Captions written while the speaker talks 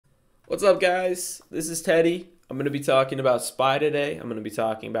What's up, guys? This is Teddy. I'm going to be talking about SPY today. I'm going to be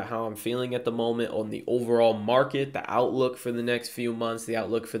talking about how I'm feeling at the moment on the overall market, the outlook for the next few months, the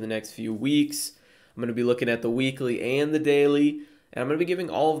outlook for the next few weeks. I'm going to be looking at the weekly and the daily, and I'm going to be giving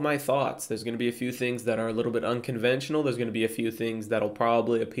all of my thoughts. There's going to be a few things that are a little bit unconventional. There's going to be a few things that'll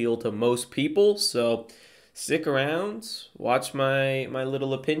probably appeal to most people, so stick around, watch my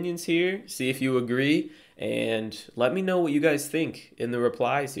little opinions here, see if you agree, and let me know what you guys think in the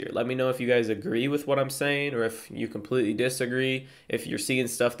replies here. Let me know if you guys agree with what I'm saying or if you completely disagree, if you're seeing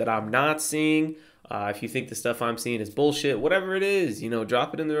stuff that I'm not seeing, if you think the stuff I'm seeing is bullshit, whatever it is,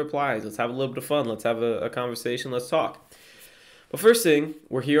 drop it in the replies. Let's have a little bit of fun. Let's have a conversation. Let's talk. But first thing,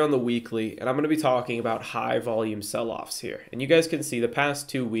 we're here on the weekly, and I'm going to be talking about high volume sell-offs here. And you guys can see the past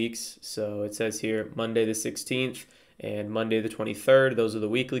 2 weeks. So it says here Monday the 16th and Monday the 23rd. Those are the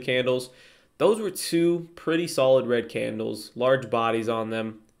weekly candles. Those were two pretty solid red candles, large bodies on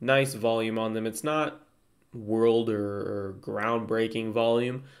them, nice volume on them. It's not world or groundbreaking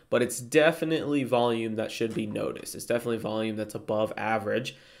volume, but it's definitely volume that should be noticed. It's definitely volume that's above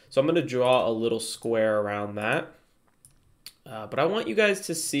average. So I'm going to draw a little square around that. But I want you guys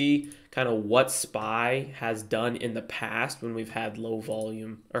to see kind of what SPY has done in the past when we've had low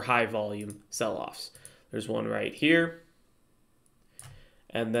volume or high volume sell-offs. There's one right here.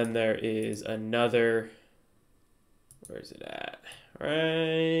 And then there is another, where is it at?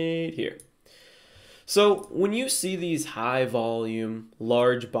 Right here. So when you see these high volume,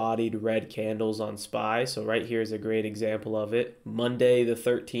 large bodied red candles on SPY, so right here is a great example of it. Monday the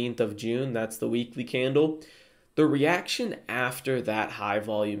 13th of June, that's the weekly candle. The reaction after that high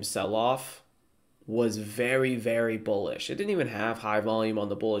volume sell-off was very, very bullish. It didn't even have high volume on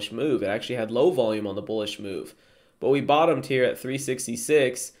the bullish move. It actually had low volume on the bullish move. But we bottomed here at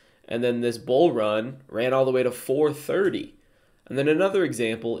 366, and then this bull run ran all the way to 430. And then another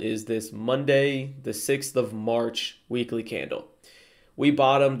example is this Monday, the 6th of March weekly candle. We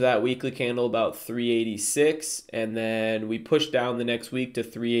bottomed that weekly candle about 386, and then we pushed down the next week to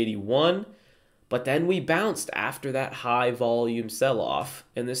 381. But then we bounced after that high volume sell-off,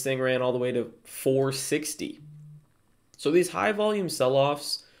 and this thing ran all the way to 460. So these high volume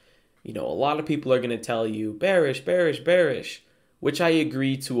sell-offs, a lot of people are going to tell you bearish, bearish, bearish, which I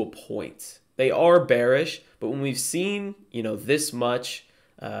agree to a point. They are bearish, but when we've seen, this much,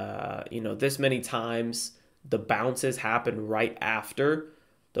 this many times, the bounces happen right after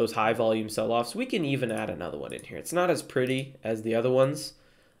those high volume sell-offs, we can even add another one in here. It's not as pretty as the other ones.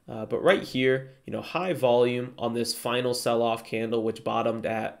 But right here, high volume on this final sell-off candle, which bottomed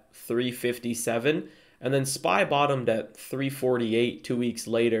at 357, and then SPY bottomed at 348 2 weeks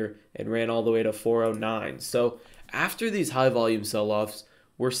later and ran all the way to 409. So after these high volume sell-offs,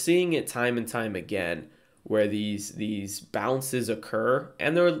 we're seeing it time and time again where these bounces occur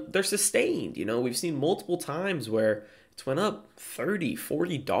and they're sustained. We've seen multiple times where it's went up $30,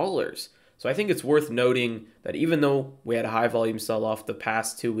 $40. So I think it's worth noting that even though we had a high volume sell-off the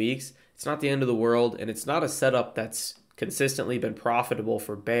past 2 weeks, it's not the end of the world, and it's not a setup that's consistently been profitable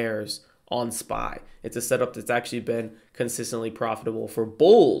for bears on SPY. It's a setup that's actually been consistently profitable for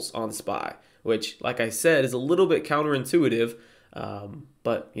bulls on SPY, which, like I said, is a little bit counterintuitive.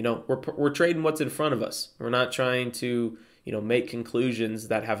 But we're trading what's in front of us. We're not trying to make conclusions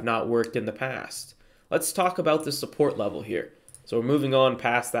that have not worked in the past. Let's talk about the support level here. So we're moving on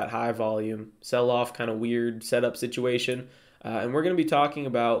past that high volume sell-off kind of weird setup situation. And we're going to be talking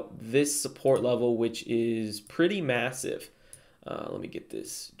about this support level, which is pretty massive. Let me get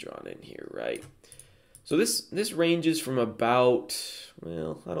this drawn in here, right? So this ranges from about,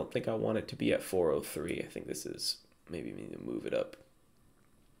 well, I don't think I want it to be at 403. I think this is, maybe we need to move it up.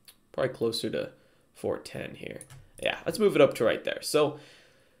 Probably closer to 410 here. Yeah, let's move it up to right there. So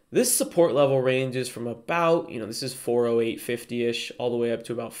this support level ranges from about, this is 408.50-ish all the way up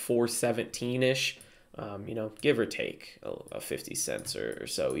to about 417-ish, give or take a 50 cents or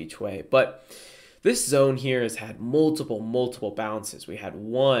so each way. But this zone here has had multiple bounces. We had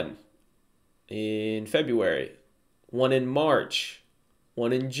one in February, one in March,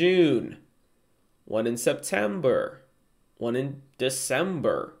 one in June, one in September, one in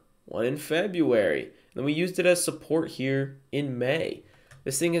December, one in February. And then we used it as support here in May.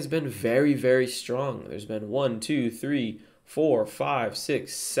 This thing has been very, very strong. There's been 1, 2, 3, 4, 5,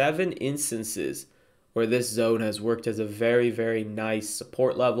 6, 7 instances where this zone has worked as a very, very nice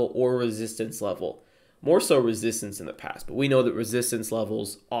support level or resistance level. More so resistance in the past, but we know that resistance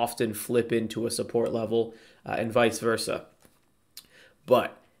levels often flip into a support level and vice versa.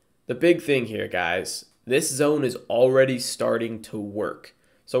 But the big thing here, guys, this zone is already starting to work.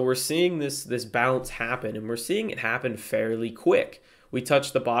 So we're seeing this bounce happen, and we're seeing it happen fairly quick. We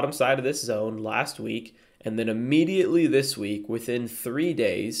touched the bottom side of this zone last week, and then immediately this week, within 3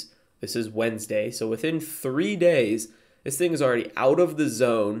 days, this is Wednesday, so within 3 days, this thing is already out of the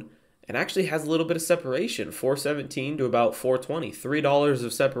zone and actually has a little bit of separation, 417 to about 420, $3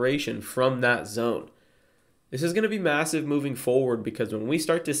 of separation from that zone. This is going to be massive moving forward because when we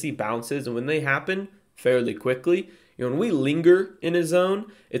start to see bounces and when they happen fairly quickly, when we linger in a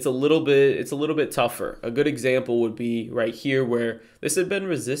zone, it's a little bit tougher. A good example would be right here where this had been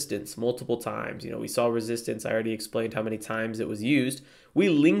resistance multiple times. We saw resistance. I already explained how many times it was used. We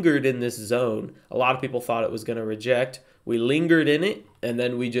lingered in this zone. A lot of people thought it was going to reject. We lingered in it, and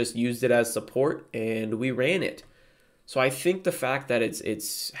then we just used it as support, and we ran it. So I think the fact that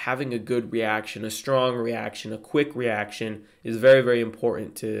it's having a good reaction, a strong reaction, a quick reaction is very, very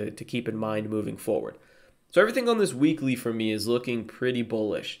important to keep in mind moving forward. So everything on this weekly for me is looking pretty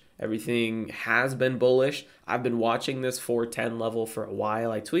bullish. Everything has been bullish. I've been watching this 410 level for a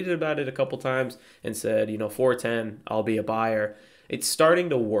while. I tweeted about it a couple times and said, 410, I'll be a buyer. It's starting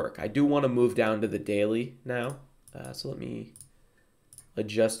to work. I do want to move down to the daily now. So let me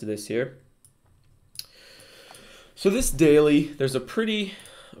adjust this here. So this daily, there's a pretty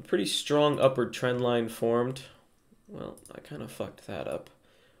strong upward trend line formed. Well, I kind of fucked that up.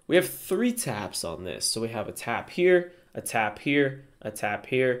 We have 3 taps on this. So we have a tap here, a tap here, a tap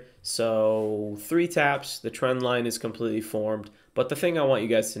here. So 3 taps, the trend line is completely formed. But the thing I want you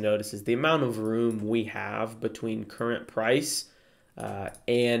guys to notice is the amount of room we have between current price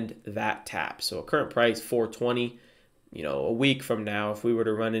and that tap. So a current price, 420. A week from now, if we were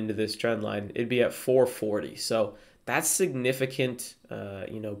to run into this trend line, it'd be at 440. So that's significant,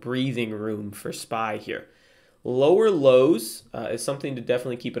 breathing room for SPY here. Lower lows is something to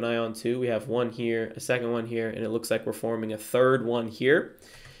definitely keep an eye on too. We have one here, a second one here, and it looks like we're forming a third one here.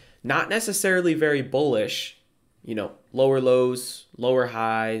 Not necessarily very bullish, lower lows, lower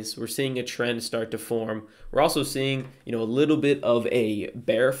highs. We're seeing a trend start to form. We're also seeing, a little bit of a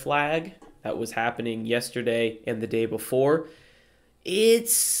bear flag that was happening yesterday and the day before.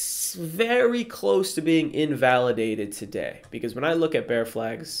 It's very close to being invalidated today because when I look at bear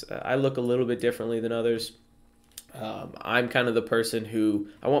flags, I look a little bit differently than others. I'm kind of the person who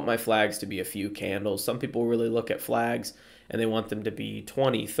I want my flags to be a few candles. Some people really look at flags and they want them to be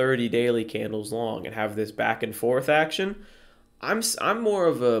 20, 30 daily candles long and have this back and forth action. I'm more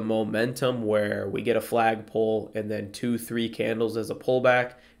of a momentum where we get a flag pull and then 2, 3 candles as a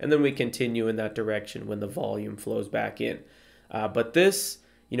pullback, and then we continue in that direction when the volume flows back in. But this,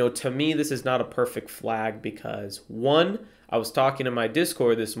 to me, this is not a perfect flag because, one, I was talking in my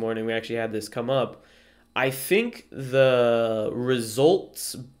Discord this morning. We actually had this come up. I think the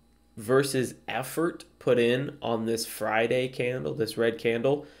results versus effort put in on this Friday candle, this red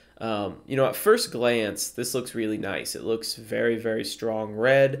candle, at first glance, this looks really nice. It looks very, very strong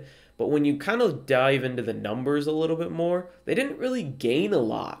red. But when you kind of dive into the numbers a little bit more, they didn't really gain a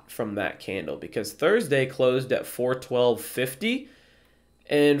lot from that candle because Thursday closed at 412.50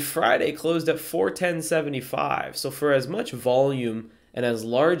 and Friday closed at 410.75. So for as much volume and as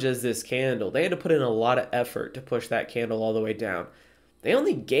large as this candle, they had to put in a lot of effort to push that candle all the way down.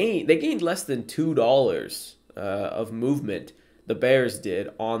 They gained less than $2 of movement, the bears did,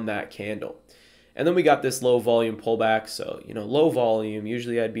 on that candle. And then we got this low volume pullback. So, low volume,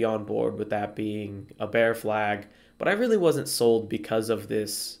 usually I'd be on board with that being a bear flag, but I really wasn't sold because of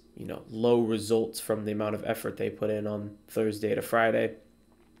this, low results from the amount of effort they put in on Thursday to Friday.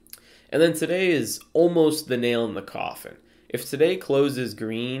 And then today is almost the nail in the coffin. If today closes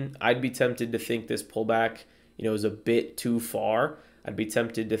green, I'd be tempted to think this pullback, is a bit too far. I'd be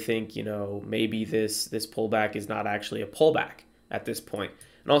tempted to think, maybe this pullback is not actually a pullback at this point.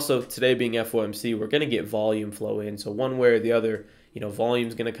 And also today being FOMC, we're going to get volume flow in. So one way or the other,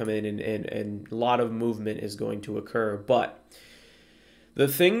 volume's going to come in and a lot of movement is going to occur. But the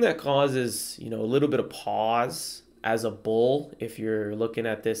thing that causes, a little bit of pause as a bull, if you're looking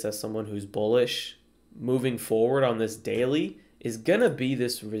at this as someone who's bullish, moving forward on this daily, is going to be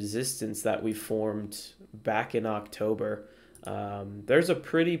this resistance that we formed back in October. There's a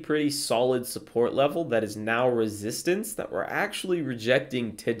pretty solid support level that is now resistance that we're actually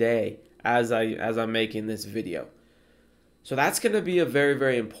rejecting today as I'm making this video. So that's going to be a very,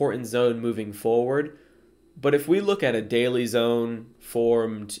 very important zone moving forward. But if we look at a daily zone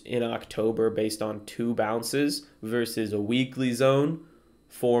formed in October based on 2 bounces versus a weekly zone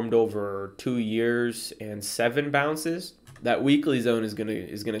formed over 2 years and 7 bounces, that weekly zone is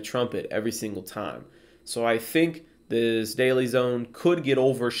gonna trump it every single time. So I think this daily zone could get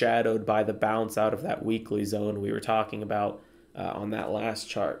overshadowed by the bounce out of that weekly zone we were talking about on that last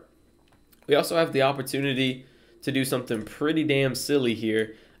chart. We also have the opportunity to do something pretty damn silly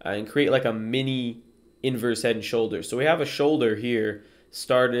here and create like a mini inverse head and shoulders. So we have a shoulder here,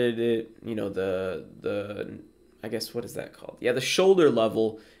 started at, you know, the I guess, what is that called? Yeah, the shoulder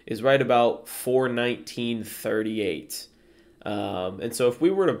level is right about 419.38. And so if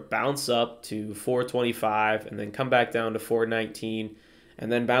we were to bounce up to 425 and then come back down to 419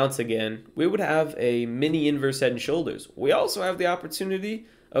 and then bounce again, we would have a mini inverse head and shoulders. We also have the opportunity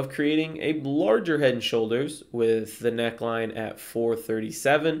of creating a larger head and shoulders with the neckline at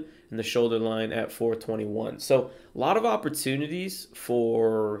 437 and the shoulder line at 421. So a lot of opportunities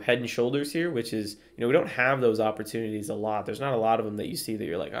for head and shoulders here, which is, you know, we don't have those opportunities a lot. There's not a lot of them that you see that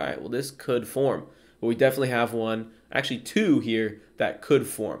you're like, all right, well, this could form. But we definitely have one, actually two here that could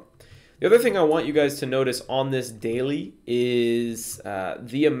form. The other thing I want you guys to notice on this daily is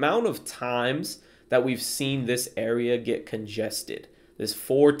the amount of times that we've seen this area get congested. This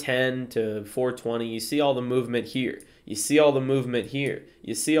 410 to 420, you see all the movement here. You see all the movement here.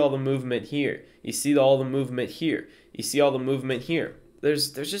 You see all the movement here. You see all the movement here. You see all the movement here.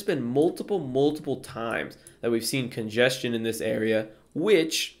 There's just been multiple times that we've seen congestion in this area,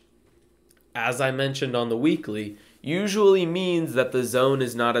 which, as I mentioned on the weekly, usually means that the zone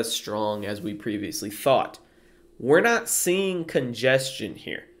is not as strong as we previously thought. We're not seeing congestion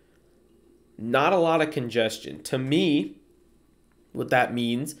here. Not a lot of congestion. To me, what that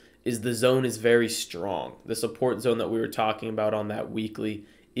means is the zone is very strong. The support zone that we were talking about on that weekly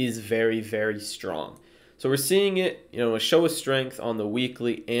is very strong. So we're seeing it, you know, a show of strength on the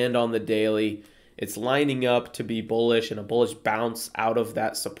weekly and on the daily. It's lining up to be bullish and a bullish bounce out of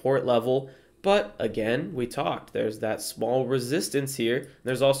that support level. But again, we talked, there's that small resistance here.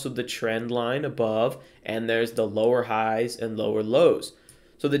 There's also the trend line above, and there's the lower highs and lower lows.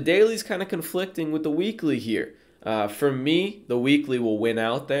 So the daily's kind of conflicting with the weekly here. For me, the weekly will win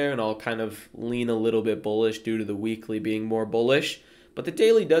out there, and I'll kind of lean a little bit bullish due to the weekly being more bullish. But the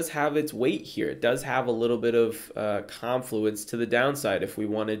daily does have its weight here. It does have a little bit of confluence to the downside. If we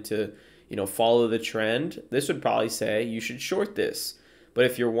wanted to, you know, follow the trend, this would probably say you should short this. But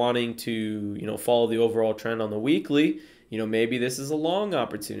if you're wanting to, you know, follow the overall trend on the weekly, you know, maybe this is a long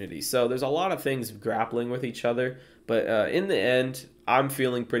opportunity. So there's a lot of things grappling with each other. But in the end, I'm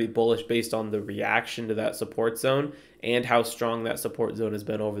feeling pretty bullish based on the reaction to that support zone and how strong that support zone has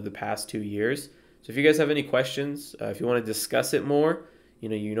been over the past 2 years. So if you guys have any questions, if you want to discuss it more,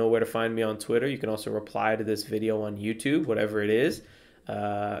 you know where to find me on Twitter. You can also reply to this video on YouTube, whatever it is.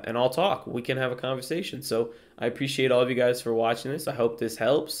 And I'll talk. We can have a conversation. So I appreciate all of you guys for watching this. I hope this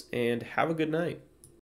helps, and have a good night.